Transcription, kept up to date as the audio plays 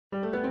It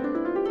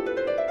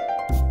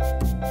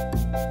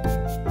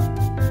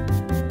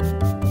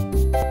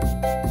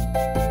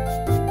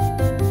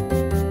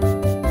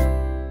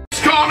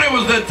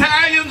was the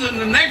Italians, and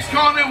the next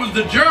corner was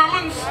the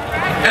Germans,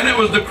 and it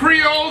was the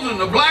Creoles and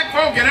the black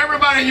folk and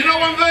everybody. You know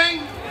one thing?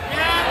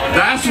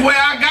 That's where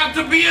I got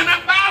to be an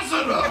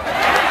ambassador.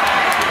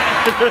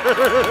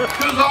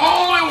 Because the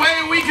only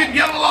way we can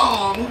get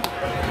along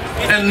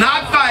and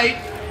not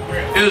fight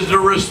is to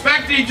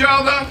respect each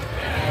other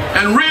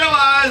and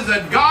realize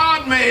that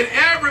God made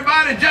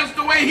everybody just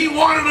the way He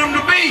wanted them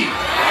to be.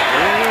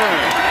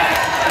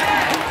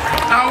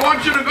 Now I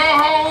want you to go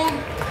home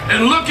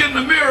and look in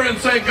the mirror and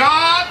say,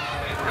 God,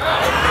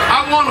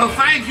 I want to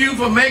thank you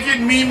for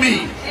making me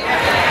me.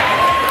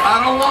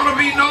 I don't want to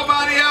be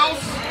nobody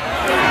else.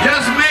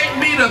 Just make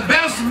me the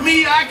best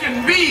me I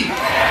can be.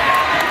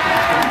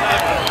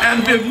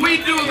 And if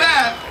we do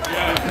that,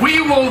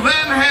 we will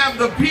then have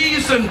the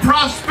peace and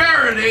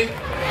prosperity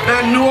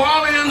that New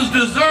Orleans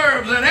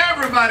deserves, and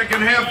everybody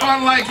can have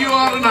fun like you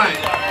are tonight.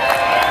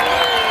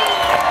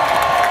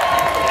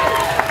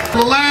 For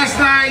the last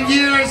 9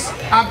 years,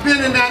 I've been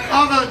in that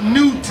other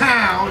new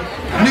town,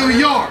 New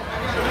York.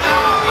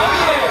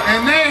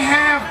 And they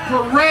have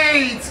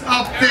parades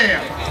up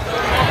there.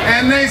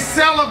 And they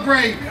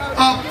celebrate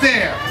up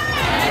there.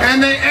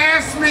 And they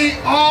ask me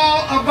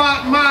all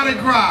about Mardi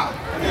Gras.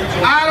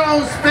 I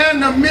don't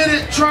spend a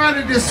minute trying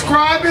to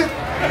describe it.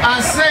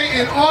 I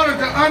say in order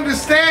to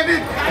understand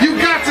it, you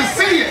got to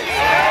see it.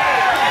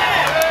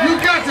 You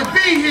got to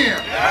be here.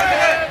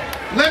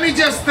 Let me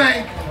just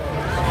thank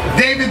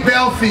David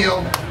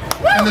Belfield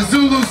and the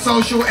Zulu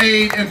Social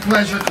Aid and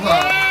Pleasure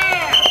Club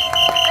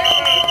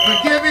for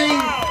giving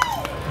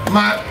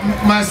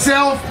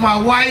myself, my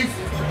wife,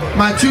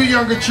 my 2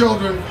 younger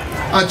children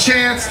a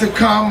chance to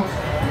come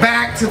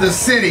back to the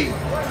city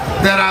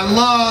that I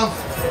love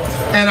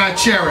and I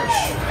cherish.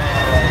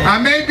 I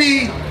may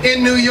be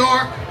in New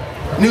York,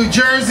 New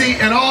Jersey,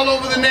 and all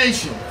over the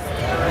nation,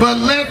 but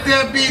let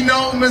there be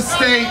no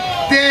mistake,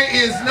 there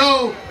is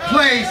no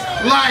place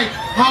like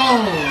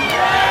home.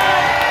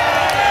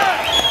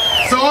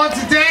 So on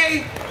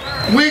today,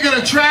 we're going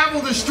to travel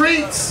the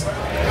streets.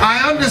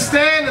 I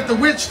understand that the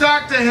witch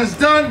doctor has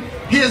done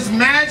his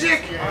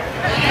magic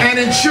and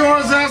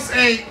ensures us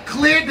a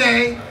clear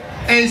day,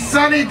 a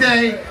sunny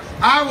day.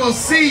 I will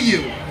see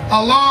you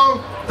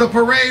along the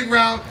parade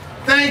route.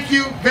 Thank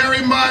you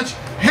very much.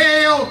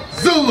 Hail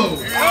Zulu!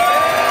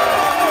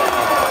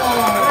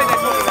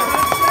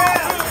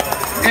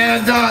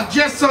 And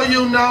just so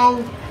you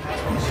know,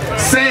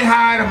 say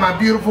hi to my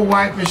beautiful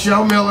wife,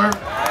 Michelle Miller.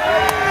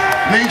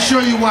 Make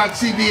sure you watch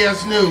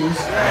CBS News.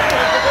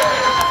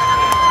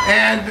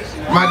 And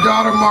my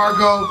daughter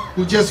Margot,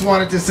 who just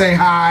wanted to say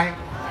hi.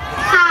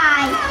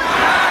 Hi.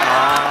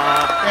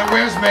 And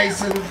where's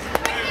Mason?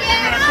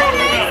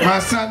 My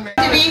son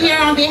Mason. To be here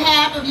on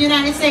behalf of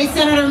United States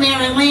Senator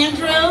Mary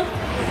Landrieu,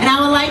 and I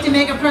would like to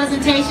make a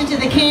presentation to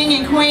the King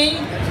and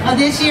Queen of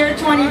this year,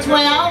 2012.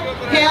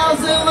 Hail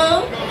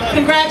Zulu!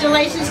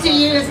 Congratulations to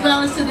you as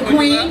well as to the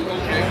Queen.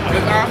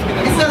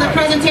 And so the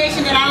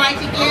presentation that I like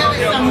to give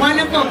is some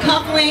wonderful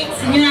cufflinks,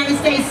 United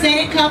States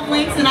Senate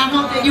cufflinks, and I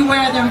hope that you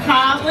wear them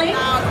proudly.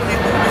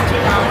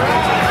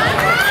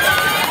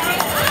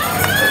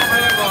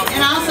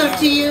 And also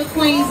to you,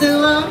 Queen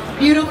Zulu,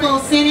 beautiful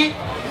Senate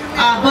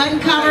button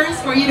covers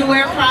for you to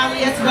wear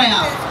proudly as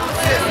well.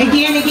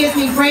 Again, it gives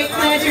me great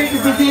pleasure to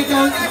present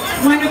those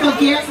wonderful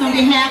gifts on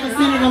behalf of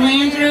Senator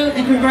Landrieu,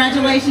 and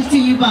congratulations to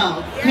you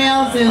both.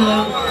 Hail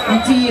Zulu,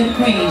 and to you, the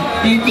Queen.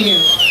 Thank you.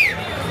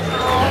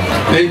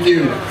 Thank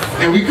you.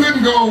 And we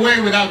couldn't go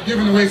away without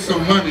giving away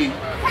some money.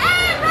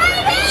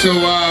 So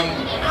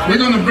we're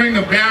going to bring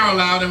the barrel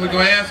out, and we're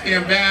going to ask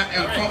the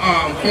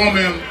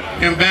former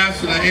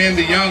Ambassador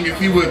Andy Young if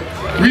he would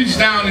reach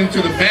down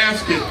into the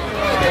basket.